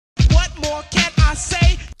more can I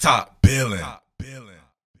say? Top Billin.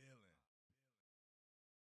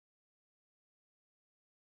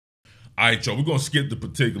 All right, y'all, we're going to skip the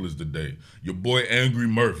particulars today. Your boy Angry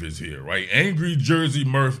Murf is here, right? Angry Jersey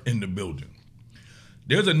Murf in the building.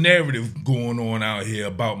 There's a narrative going on out here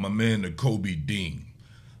about my man Nakobe Dean.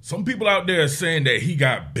 Some people out there are saying that he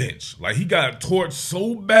got benched. Like, he got torched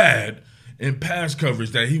so bad in pass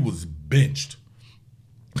coverage that he was benched.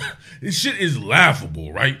 This shit is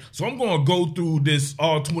laughable, right? So I'm going to go through this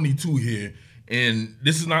all 22 here, and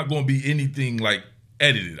this is not going to be anything like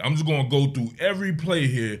edited. I'm just going to go through every play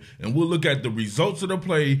here, and we'll look at the results of the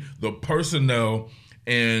play, the personnel,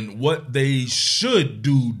 and what they should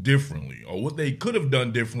do differently, or what they could have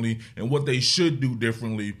done differently, and what they should do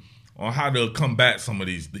differently on how to combat some of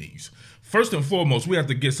these things. First and foremost, we have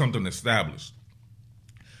to get something established.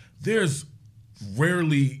 There's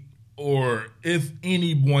rarely, or if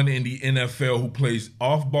anyone in the NFL who plays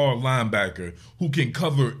off-ball linebacker who can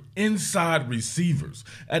cover inside receivers.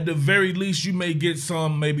 At the very least, you may get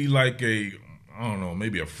some, maybe like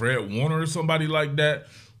maybe a Fred Warner or somebody like that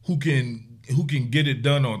who can get it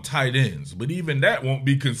done on tight ends. But even that won't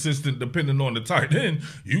be consistent depending on the tight end.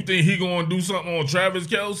 You think he gonna do something on Travis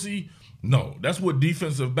Kelce? No, that's what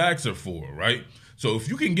defensive backs are for, right? So if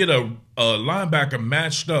you can get a linebacker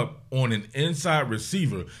matched up on an inside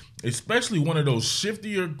receiver, especially one of those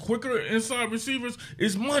shiftier, quicker inside receivers,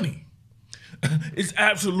 it's money. It's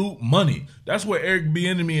absolute money. That's what Eric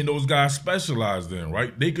Bieniemy and those guys specialized in,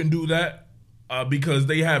 right? They can do that because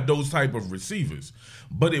they have those type of receivers.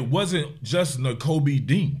 But it wasn't just Nakobe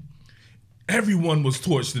Dean. Everyone was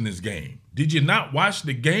torched in this game. Did you not watch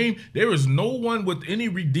the game? There is no one with any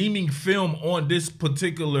redeeming film on this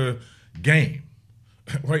particular game,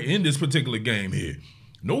 right? In this particular game here.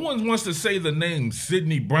 No one wants to say the name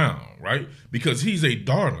Sidney Brown, right? Because he's a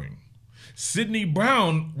darling. Sidney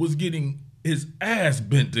Brown was getting his ass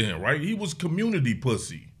bent in, right? He was community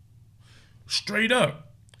pussy. Straight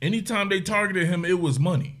up. Anytime they targeted him, it was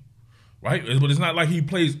money. Right? But it's not like he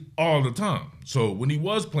plays all the time. So when he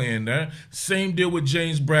was playing that, same deal with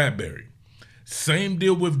James Bradbury. Same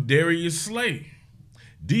deal with Darius Slay.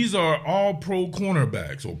 These are all pro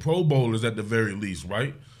cornerbacks or pro bowlers at the very least,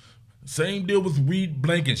 right? Same deal with Reed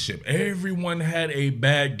Blankenship. Everyone had a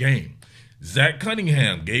bad game. Zach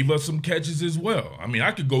Cunningham gave us some catches as well. I mean,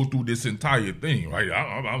 I could go through this entire thing, right?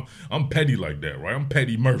 I'm petty like that, right? I'm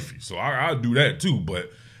Petty Murphy. So I'll do that too,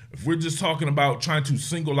 but if we're just talking about trying to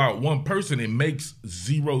single out one person, it makes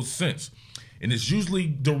zero sense. And it's usually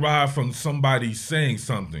derived from somebody saying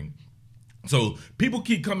something. So people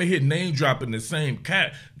keep coming here name dropping the same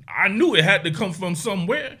cat. I knew it had to come from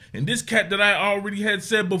somewhere. And this cat that I already had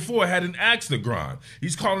said before had an axe to grind.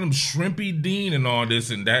 He's calling him Shrimpy Dean and all this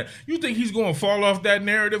and that. You think he's going to fall off that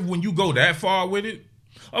narrative when you go that far with it?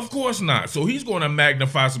 Of course not. So he's going to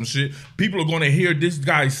magnify some shit. People are going to hear this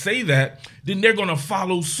guy say that, then they're going to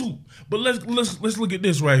follow suit. But let's look at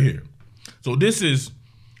this right here. So this is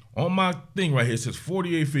on my thing right here. It says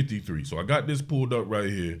 48-53. So I got this pulled up right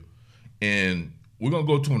here, and we're going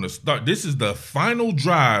to go to the start. This is the final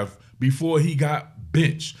drive before he got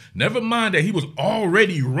benched. Never mind that he was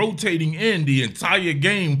already rotating in the entire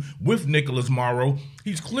game with Nicholas Morrow.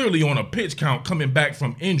 He's clearly on a pitch count coming back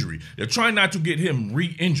from injury. They're trying not to get him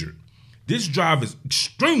re-injured. This drive is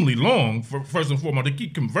extremely long, first and foremost, to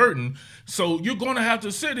keep converting, so you're going to have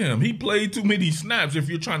to sit him. He played too many snaps if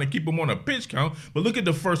you're trying to keep him on a pitch count, but look at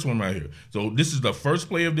the first one right here. So this is the first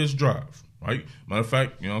play of this drive, right? Matter of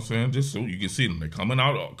fact, you know what I'm saying, just so you can see them. They're coming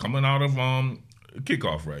out of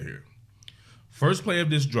kickoff right here. First play of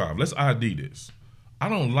this drive. Let's ID this. I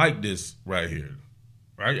don't like this right here,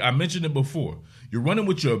 right? I mentioned it before. You're running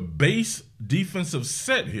with your base defensive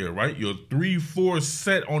set here, right? Your 3-4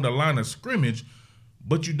 set on the line of scrimmage,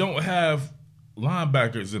 but you don't have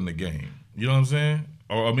linebackers in the game. You know what I'm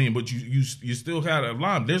saying? But you still had a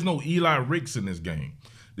line. There's no Eli Ricks in this game.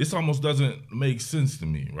 This almost doesn't make sense to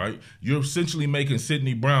me, right? You're essentially making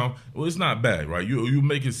Sidney Brown, well, it's not bad, right? You're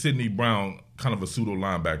making Sidney Brown kind of a pseudo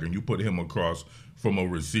linebacker, and you put him across from a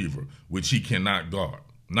receiver, which he cannot guard.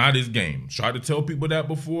 Not his game. Tried to tell people that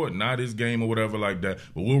before, not his game or whatever like that,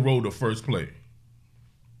 but we'll roll the first play.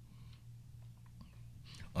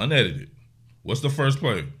 Unedited. What's the first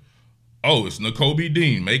play? Oh, it's Nakobe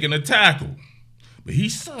Dean making a tackle. But he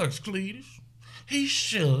sucks, Cletus. He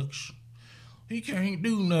shucks. He can't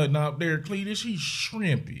do nothing out there, Cletus. He's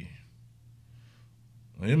shrimpy.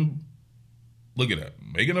 And look at that.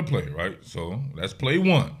 Making a play, right? So that's play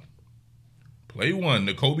one. Play one.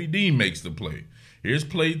 Nakobe Dean makes the play. Here's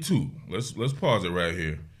play two. Let's pause it right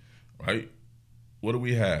here. Right? What do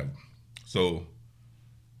we have? So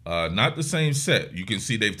Not the same set. You can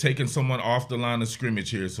see they've taken someone off the line of scrimmage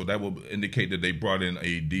here, so that will indicate that they brought in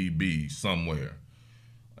a DB somewhere.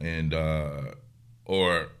 And,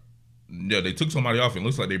 they took somebody off, and it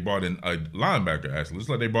looks like they brought in a linebacker, actually. Looks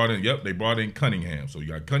like they brought in Cunningham. So you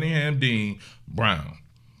got Cunningham, Dean, Brown.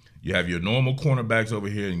 You have your normal cornerbacks over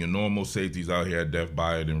here and your normal safeties out here at Def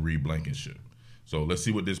Byard and Reed Blankenship. So let's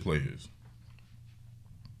see what this play is.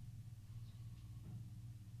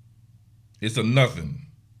 It's a nothing.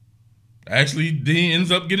 Actually, Dean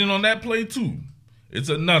ends up getting on that play too. It's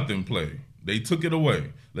a nothing play. They took it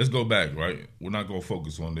away. Let's go back, right? We're not going to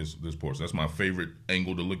focus on this portion. That's my favorite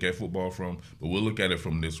angle to look at football from, but we'll look at it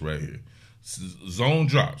from this right here. Zone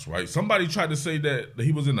drops, right? Somebody tried to say that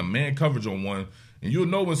he was in a man coverage on one, and you'll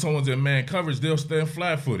know when someone's in man coverage, they'll stand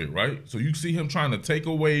flat-footed, right? So you see him trying to take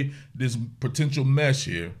away this potential mesh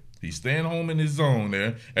here. He's staying home in his zone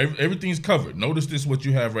there. Everything's covered. Notice this, what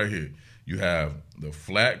you have right here. You have the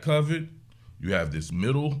flat covered. You have this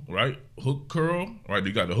middle, right, hook curl, right?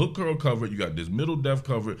 You got the hook curl covered. You got this middle depth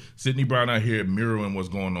covered. Sidney Brown out here mirroring what's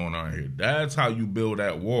going on out here. That's how you build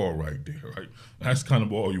that wall right there, right? That's kind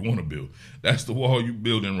of wall you want to build. That's the wall you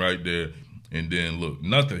building right there. And then look,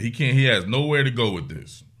 nothing. He has nowhere to go with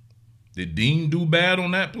this. Did Dean do bad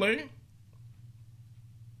on that play?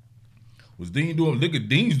 Was Dean doing? Look at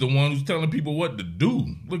Dean's the one who's telling people what to do.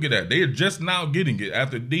 Look at that. They are just now getting it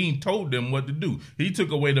after Dean told them what to do. He took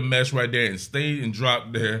away the mesh right there and stayed and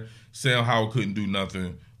dropped there. Sam Howell couldn't do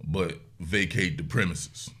nothing but vacate the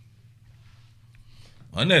premises.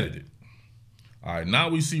 Unedited. All right, now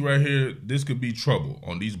we see right here, this could be trouble.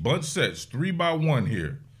 On these bunch sets, 3x1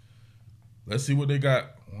 here. Let's see what they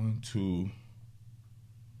got. 1, 2.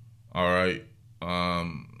 All right.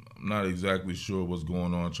 I'm not exactly sure what's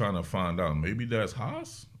going on. Trying to find out. Maybe that's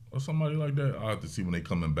Haas or somebody like that. I'll have to see when they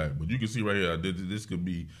coming back. But you can see right here, this could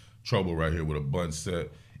be trouble right here with a bunch set.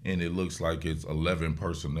 And it looks like it's 11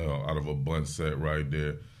 personnel out of a bunch set right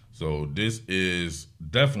there. So this is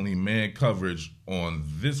definitely man coverage on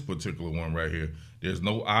this particular one right here. There's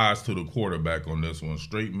no eyes to the quarterback on this one.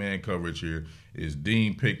 Straight man coverage here. Is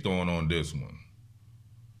Dean picked on this one?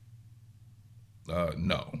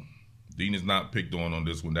 No. Dean is not picked on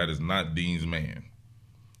this one. That is not Dean's man.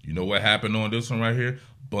 You know what happened on this one right here?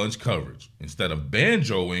 Bunch coverage. Instead of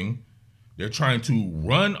banjoing, they're trying to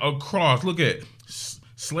run across. Look at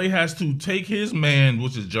Slay has to take his man,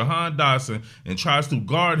 which is Jahan Dotson, and tries to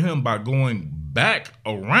guard him by going back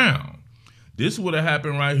around. This would have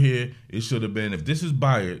happened right here. It should have been, if this is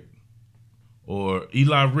Byard or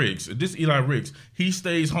Eli Ricks, if this Eli Ricks, he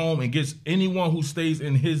stays home and gets anyone who stays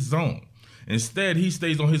in his zone. Instead, he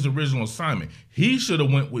stays on his original assignment. He should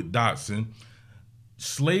have went with Dotson.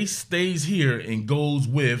 Slay stays here and goes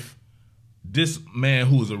with this man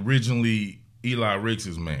who was originally Eli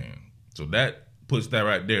Ricks' man. So that puts that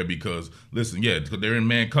right there because, listen, yeah, because they're in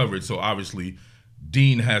man coverage, so obviously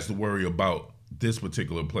Dean has to worry about this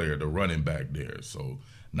particular player, the running back there. So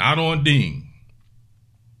not on Dean.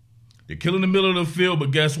 They're killing the middle of the field,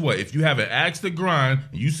 but guess what? If you have an axe to grind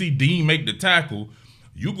and you see Dean make the tackle,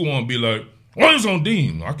 you go on and be like, well, it's on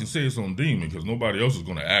Dean. I can say it's on Dean because nobody else is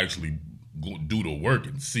going to actually go do the work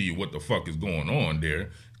and see what the fuck is going on there.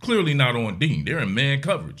 Clearly not on Dean. They're in man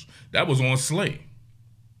coverage. That was on Slay.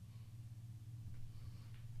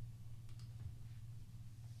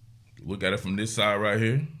 Look at it from this side right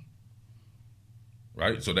here.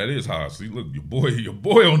 Right? So that is how I see. Look, your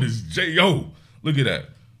boy on this J.O. Look at that.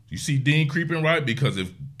 You see Dean creeping right? Because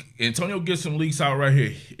if Antonio gets some leaks out right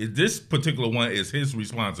here, this particular one is his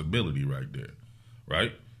responsibility right there.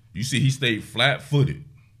 Right? You see he stayed flat-footed.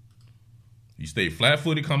 He stayed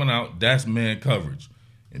flat-footed coming out. That's man coverage.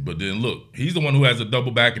 But then look, he's the one who has a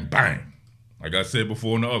double back and bang. Like I said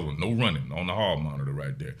before in the other one, no running on the hall monitor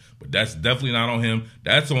right there. But that's definitely not on him.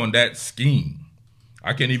 That's on that scheme.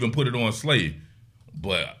 I can't even put it on Slay,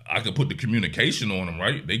 but I could put the communication on him,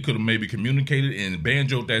 right? They could have maybe communicated and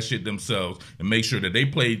banjoed that shit themselves and make sure that they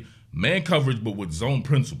played man coverage but with zone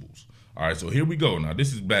principles. All right, so here we go. Now,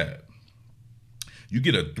 this is bad. You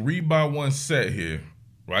get a 3x1 set here,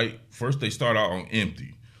 right? First, they start out on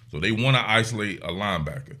empty. So they want to isolate a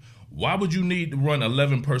linebacker. Why would you need to run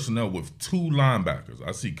 11 personnel with 2 linebackers?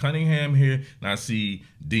 I see Cunningham here, and I see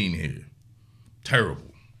Dean here.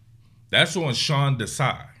 Terrible. That's on Sean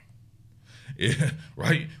Desai. Yeah,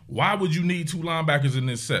 right? Why would you need 2 linebackers in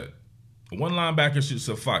this set? 1 linebacker should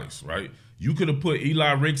suffice, right? You could have put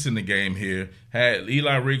Eli Ricks in the game here, had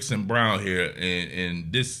Eli Ricks and Brown here,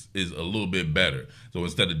 and this is a little bit better. So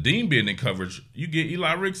instead of Dean being in coverage, you get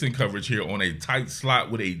Eli Ricks in coverage here on a tight slot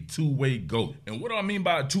with a 2-way go. And what do I mean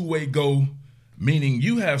by a 2-way go? Meaning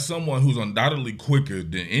you have someone who's undoubtedly quicker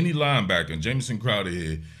than any linebacker, Jamison Crowder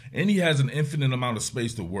here, and he has an infinite amount of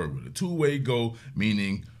space to work with. A two-way go,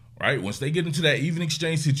 meaning, right, once they get into that even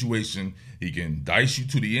exchange situation, he can dice you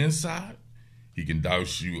to the inside, he can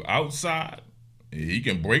dice you outside, he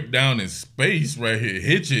can break down in space right here,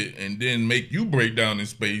 hitch it, and then make you break down in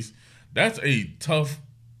space. That's a tough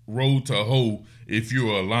road to hoe if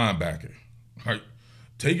you're a linebacker. Right?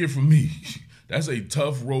 Take it from me. That's a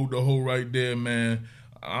tough road to hoe right there, man.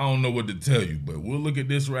 I don't know what to tell you, but we'll look at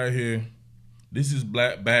this right here. This is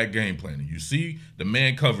bad game planning. You see the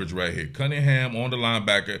man coverage right here. Cunningham on the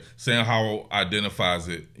linebacker. Sam Howell identifies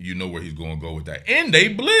it. You know where he's going to go with that. And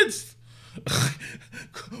they blitzed.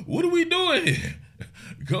 What are we doing here?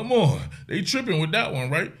 Come on. They tripping with that one,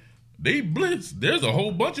 right? They blitzed. There's a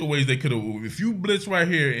whole bunch of ways they could have. If you blitz right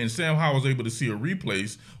here and Sam Howell was able to see a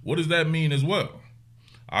replace, what does that mean as well?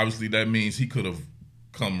 Obviously, that means he could have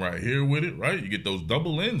come right here with it, right? You get those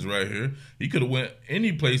double ends right here. He could have went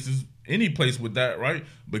any place with that, right?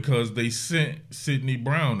 Because they sent Sidney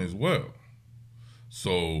Brown as well.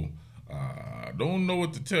 So I don't know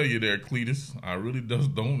what to tell you there, Cletus. I really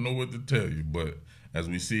just don't know what to tell you. But as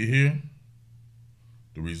we see here,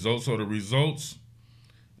 the results are the results.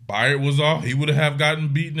 Byard was off. He would have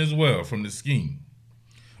gotten beaten as well from the scheme.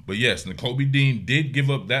 But yes, Nakobe Dean did give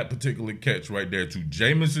up that particular catch right there to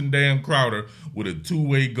Jamison damn Crowder with a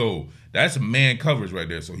two-way go. That's man coverage right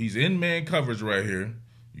there. So he's in man coverage right here.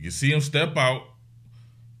 You can see him step out.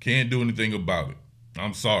 Can't do anything about it.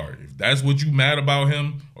 I'm sorry. If that's what you mad about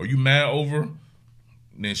him or you mad over,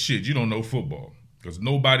 then shit, you don't know football. Because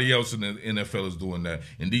nobody else in the NFL is doing that.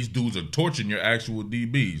 And these dudes are torching your actual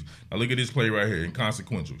DBs. Now look at this play right here.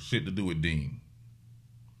 Inconsequential. Shit to do with Dean.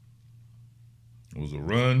 It was a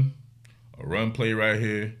run play right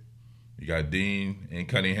here. You got Dean and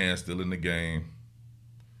Cunningham still in the game,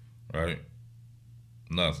 right?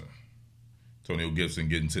 Nothing. Antonio Gibson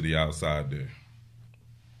getting to the outside there.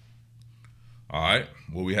 All right,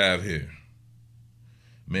 what we have here.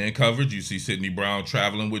 Man coverage, you see Sidney Brown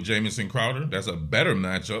traveling with Jamison Crowder. That's a better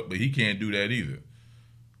matchup, but he can't do that either.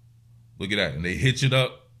 Look at that, and they hitch it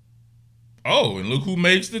up. Oh, and look who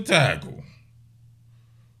makes the tackle.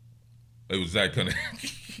 It was Zach Cunningham.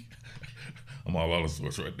 I'm all out of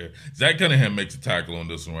sorts right there. Zach Cunningham makes a tackle on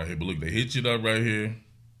this one right here. But look, they hitch it up right here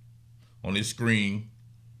on his screen.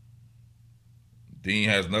 Dean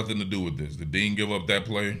has nothing to do with this. Did Dean give up that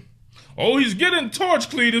play? Oh, he's getting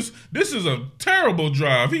torched, Cletus. This is a terrible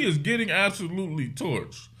drive. He is getting absolutely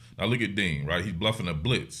torched. Now look at Dean, right? He's bluffing a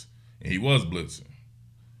blitz. And he was blitzing.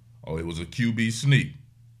 Oh, it was a QB sneak.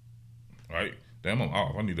 Right? Damn, I'm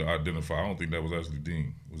off. I need to identify. I don't think that was actually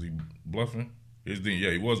Dean. Was he bluffing? It's Dean. Yeah,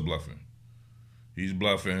 he was bluffing. He's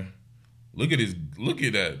bluffing. Look at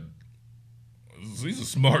that. He's a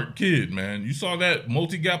smart kid, man. You saw that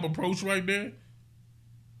multi-gap approach right there?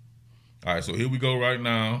 All right, so here we go right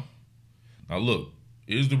now. Now look,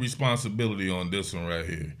 here's the responsibility on this one right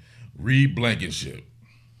here. Read Blankenship.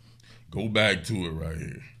 Go back to it right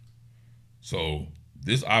here. So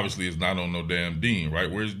this obviously is not on no damn Dean, right?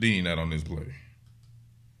 Where's Dean at on this play?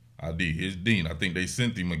 ID. Here's Dean. I think they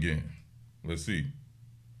sent him again. Let's see.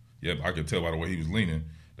 Yep, I could tell by the way he was leaning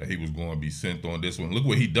that he was going to be sent on this one. Look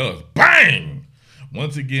what he does. Bang!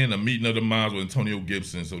 Once again, a meeting of the minds with Antonio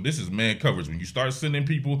Gibson. So this is man coverage. When you start sending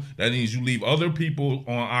people, that means you leave other people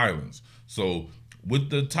on islands. So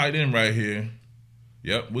with the tight end right here,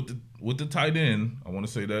 yep, with the tight end, I want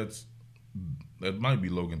to say that might be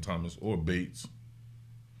Logan Thomas or Bates.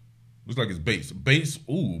 Looks like it's Bates.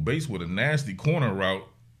 Bates with a nasty corner route.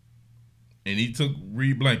 And he took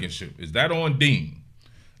Reed Blankenship. Is that on Dean?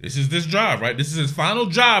 This is this drive, right? This is his final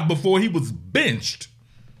drive before he was benched.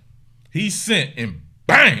 He sent and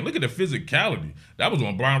bang! Look at the physicality. That was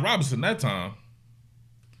on Brian Robinson that time.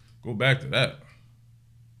 Go back to that.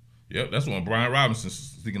 Yep, that's on Brian Robinson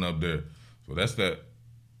sticking up there. So that's that.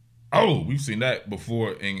 Oh, we've seen that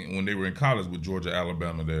before when they were in college with Georgia,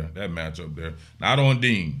 Alabama there. That matchup there. Not on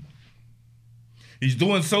Dean. He's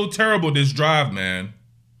doing so terrible this drive, man.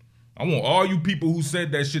 I want all you people who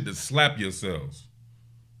said that shit to slap yourselves.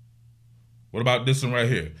 What about this one right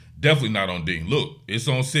here? Definitely not on Dean. Look, it's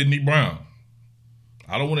on Sidney Brown.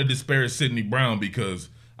 I don't want to disparage Sidney Brown because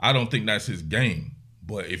I don't think that's his game.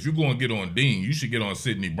 But if you're going to get on Dean, you should get on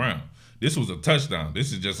Sidney Brown. This was a touchdown.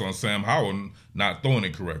 This is just on Sam Howell not throwing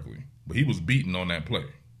it correctly. But he was beaten on that play.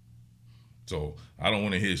 So I don't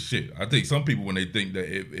want to hear shit. I think some people, when they think that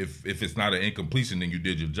if it's not an incompletion, then you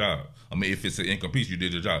did your job. I mean, if it's an incompletion, you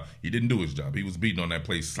did your job. He didn't do his job. He was beaten on that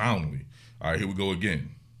play soundly. All right, here we go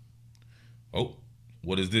again. Oh,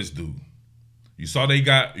 what does this do? You saw they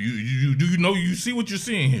got you see what you're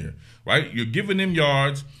seeing here, right? You're giving them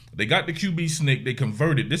yards. They got the QB sneak. They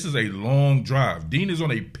converted. This is a long drive. Dean is on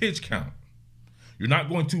a pitch count. You're not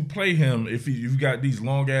going to play him if you've got these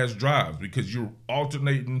long ass drives because you're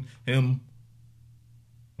alternating him.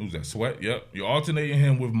 Who's that? Sweat? Yep. You're alternating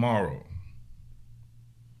him with Morrow.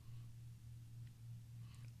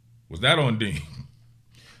 Was that on Dean?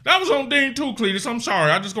 That was on Dean too, Cletus. I'm sorry.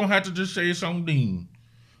 I'm just going to have to just say it's on Dean.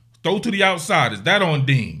 Throw to the outside. Is that on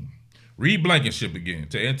Dean? Reed Blankenship again.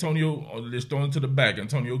 To Antonio, let's throw into the back.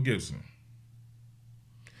 Antonio Gibson.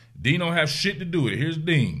 Dean don't have shit to do with it. Here's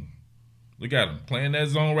Dean. Look at him. Playing that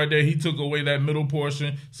zone right there. He took away that middle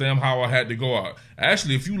portion. Sam Howell had to go out.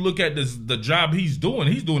 Actually, if you look at the job he's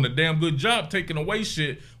doing a damn good job taking away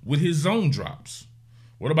shit with his zone drops.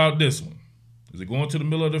 What about this one? Is it going to the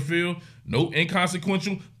middle of the field? Nope.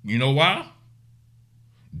 Inconsequential. You know why?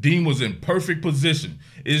 Dean was in perfect position.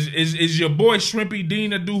 Is your boy Shrimpy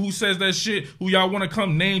Dean a dude who says that shit, who y'all want to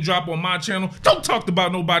come name drop on my channel? Don't talk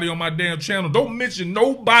about nobody on my damn channel. Don't mention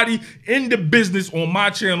nobody in the business on my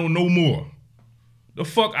channel no more. The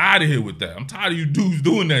fuck out of here with that. I'm tired of you dudes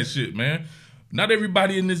doing that shit, man. Not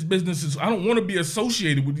everybody in this business is, I don't want to be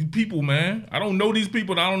associated with these people, man. I don't know these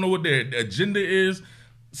people. I don't know what their agenda is.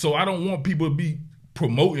 So I don't want people to be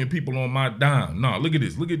promoting people on my dime. No, look at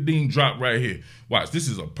this. Look at Dean drop right here. Watch, this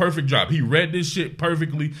is a perfect drop. He read this shit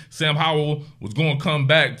perfectly. Sam Howell was going to come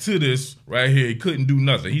back to this right here. He couldn't do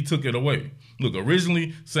nothing. He took it away. Look,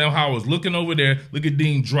 originally, Sam Howell was looking over there. Look at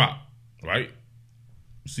Dean drop, right?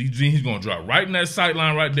 See, Dean, he's going to drop right in that sight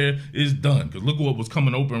line right there. It's done. Because look at what was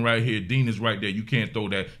coming open right here. Dean is right there. You can't throw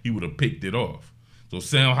that. He would have picked it off. So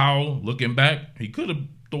Sam Howell, looking back, he could have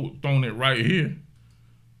thrown it right here,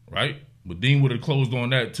 right? But Dean would have closed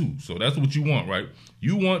on that too. So that's what you want, right?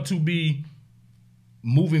 You want to be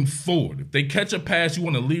moving forward. If they catch a pass, you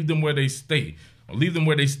want to leave them where they stay or leave them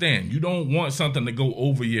where they stand. You don't want something to go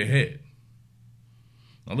over your head.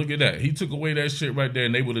 Now look at that. He took away that shit right there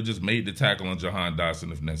and they would have just made the tackle on Jahan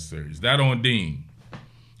Dotson if necessary. Is that on Dean?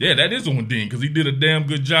 Yeah, that is on Dean because he did a damn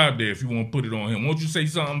good job there if you want to put it on him. Won't you say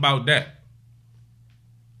something about that?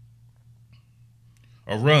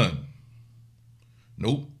 A run.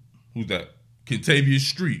 Nope. Who's that? Kentavious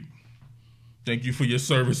Street. Thank you for your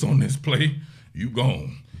service on this play. You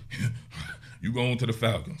gone. You going to the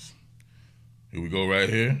Falcons. Here we go right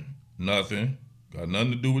here. Nothing. Got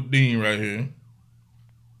nothing to do with Dean right here.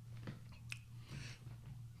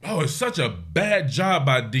 Oh, it's such a bad job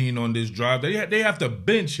by Dean on this drive. They have to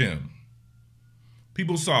bench him.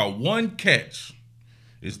 People saw one catch.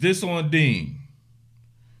 Is this on Dean?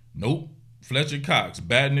 Nope. Fletcher Cox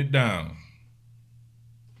batting it down.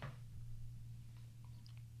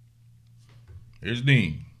 Here's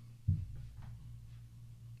Dean.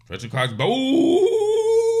 Fletcher Cox. Ooh!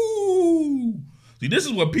 See, this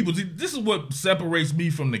is what people see. This is what separates me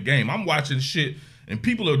from the game. I'm watching shit, and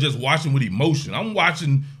people are just watching with emotion. I'm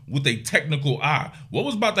watching with a technical eye. What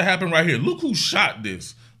was about to happen right here? Look who shot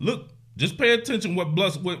this. Look, just pay attention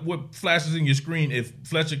what flashes in your screen if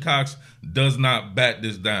Fletcher Cox does not bat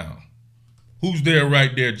this down. Who's there right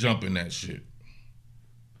there jumping that shit?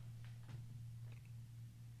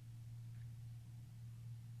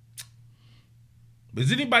 But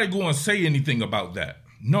is anybody going to say anything about that?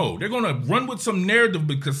 No, they're going to run with some narrative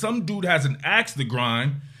because some dude has an axe to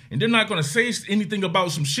grind and they're not going to say anything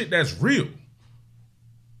about some shit that's real.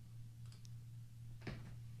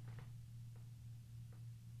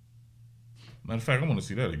 Matter of fact, I want to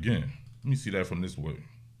see that again. Let me see that from this way.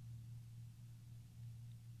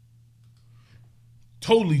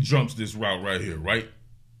 Totally jumps this route right here, right?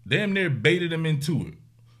 Damn near baited him into it.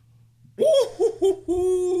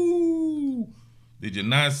 Woo-hoo-hoo-hoo. Did you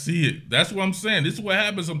not see it? That's what I'm saying. This is what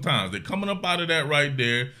happens sometimes. They're coming up out of that right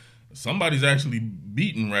there. Somebody's actually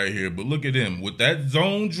beating right here, but look at him. With that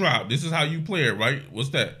zone drop, this is how you play it, right? What's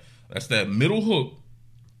that? That's that middle hook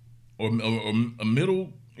or a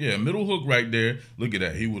middle hook right there. Look at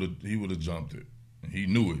that. He would have jumped it. And he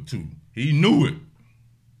knew it too. He knew it.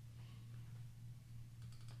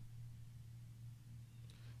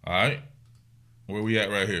 All right. Where we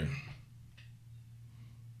at right here?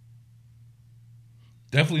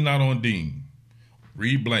 Definitely not on Dean.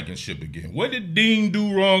 Reed Blankenship again. What did Dean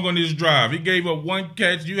do wrong on this drive? He gave up one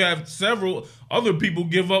catch. You have several other people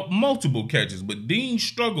give up multiple catches, but Dean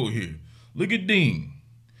struggled here. Look at Dean.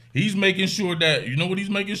 He's making sure that, you know what he's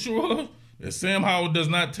making sure of? That Sam Howell does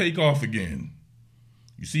not take off again.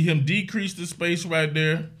 You see him decrease the space right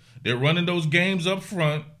there. They're running those games up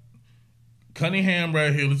front. Cunningham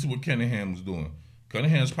right here. Let's see what Cunningham's doing.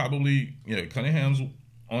 Cunningham's probably, Cunningham's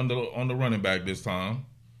on the running back this time.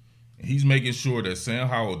 He's making sure that Sam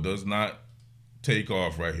Howell does not take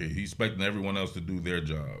off right here. He's expecting everyone else to do their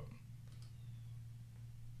job.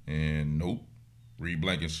 And nope, Reed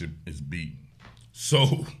Blankenship is beaten.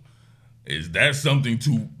 So, is that something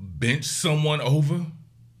to bench someone over?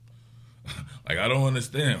 Like, I don't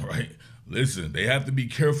understand, right? Listen, they have to be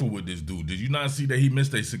careful with this dude. Did you not see that he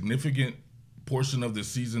missed a significant portion of the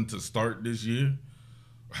season to start this year?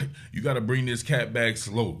 Right? You got to bring this cat back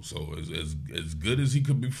slow. So as good as he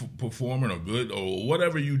could be performing or good or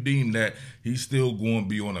whatever you deem that, he's still going to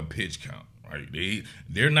be on a pitch count. Right?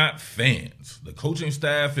 They're not fans. The coaching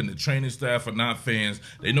staff and the training staff are not fans.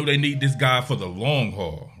 They know they need this guy for the long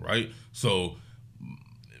haul, right? So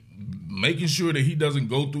making sure that he doesn't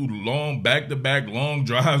go through long back-to-back long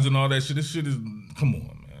drives and all that shit. This shit is, come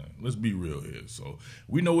on, man. Let's be real here. So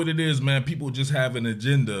we know what it is, man. People just have an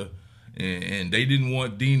agenda, and they didn't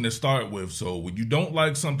want Dean to start with. So when you don't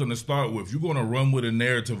like something to start with, you're going to run with a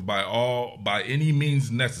narrative by any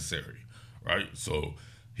means necessary, right? So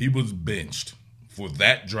he was benched for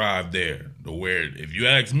that drive there, to where, if you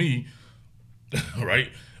ask me, right,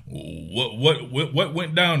 what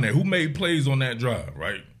went down there? Who made plays on that drive,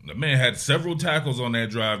 right? The man had several tackles on that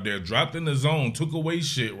drive there, dropped in the zone, took away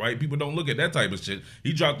shit, right? People don't look at that type of shit.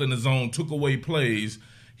 He dropped in the zone, took away plays.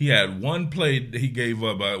 He had one play that he gave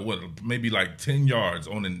up, maybe like 10 yards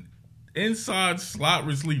on an inside slot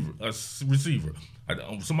receiver.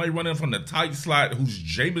 Somebody running from the tight slot who's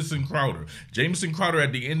Jamison Crowder. Jamison Crowder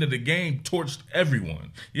at the end of the game torched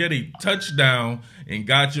everyone. He had a touchdown and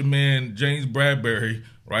got your man James Bradbury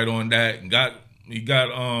right on that. And he got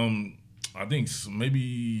I think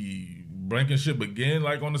maybe Blankenship again,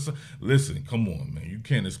 like on the side. Listen, come on, man. You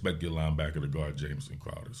can't expect your linebacker to guard Jamison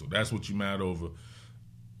Crowder. So that's what you mad over.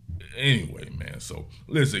 Anyway, man. So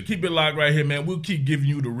listen, keep it locked right here, man. We'll keep giving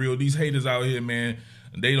you the real. These haters out here, man,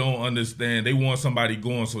 they don't understand. They want somebody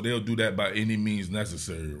going, so they'll do that by any means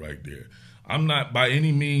necessary right there. I'm not by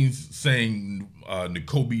any means saying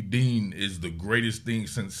Nakobe Dean is the greatest thing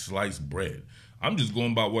since sliced bread. I'm just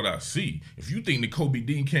going by what I see. If you think Nakobe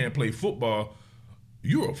Dean can't play football,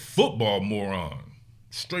 you're a football moron.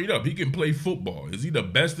 Straight up, he can play football. Is he the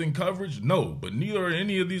best in coverage? No, but neither are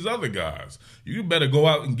any of these other guys. You better go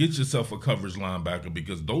out and get yourself a coverage linebacker,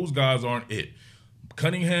 because those guys aren't it.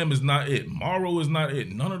 Cunningham is not it. Morrow is not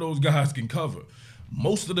it. None of those guys can cover.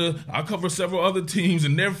 I cover several other teams,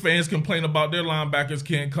 and their fans complain about their linebackers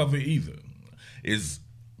can't cover either. Is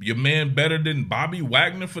your man better than Bobby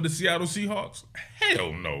Wagner for the Seattle Seahawks?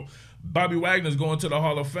 Hell no. Bobby Wagner's going to the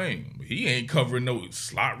Hall of Fame. He ain't covering no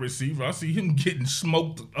slot receiver. I see him getting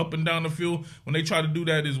smoked up and down the field when they try to do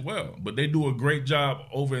that as well. But they do a great job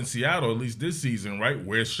over in Seattle, at least this season, right,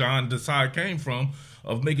 where Sean Desai came from,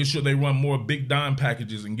 of making sure they run more big dime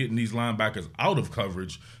packages and getting these linebackers out of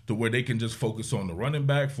coverage to where they can just focus on the running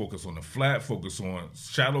back, focus on the flat, focus on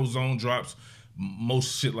shadow zone drops,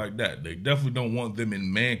 most shit like that. They definitely don't want them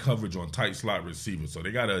in man coverage on tight slot receivers, so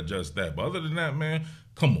they got to adjust that. But other than that, man,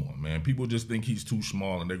 come on, man. People just think he's too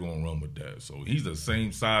small, and they're going to run with that. So he's the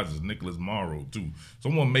same size as Nicholas Morrow, too.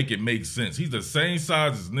 Someone make it make sense. He's the same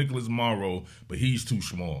size as Nicholas Morrow, but he's too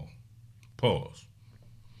small. Pause.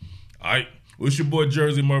 All right. Well, it's your boy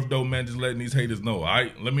Jersey Murf, though, man. Just letting these haters know. All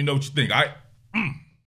right. Let me know what you think. All right.